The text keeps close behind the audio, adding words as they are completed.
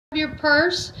Your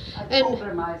purse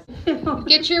and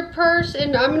get your purse,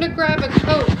 and I'm gonna grab a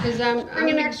coat because I'm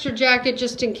bringing an extra jacket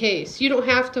just in case. You don't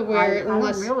have to wear it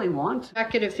unless I really want to.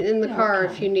 Jacket if in the car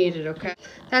if you need it. Okay,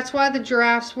 that's why the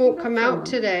giraffes won't come out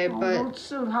today. But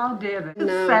so how dare they?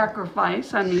 No.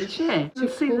 Sacrifice. I mean, shit. You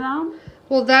see them?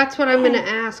 Well, that's what I'm gonna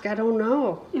ask. I don't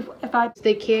know. If I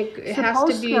They can't. It has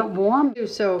to be get warm.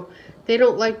 So they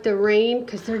don't like the rain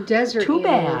because they're desert Too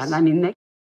animals. bad. I mean, they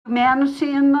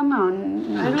manatee in them.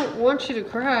 I don't want you to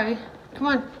cry. Come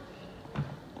on.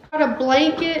 Got a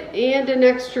blanket and an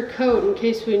extra coat in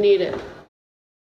case we need it.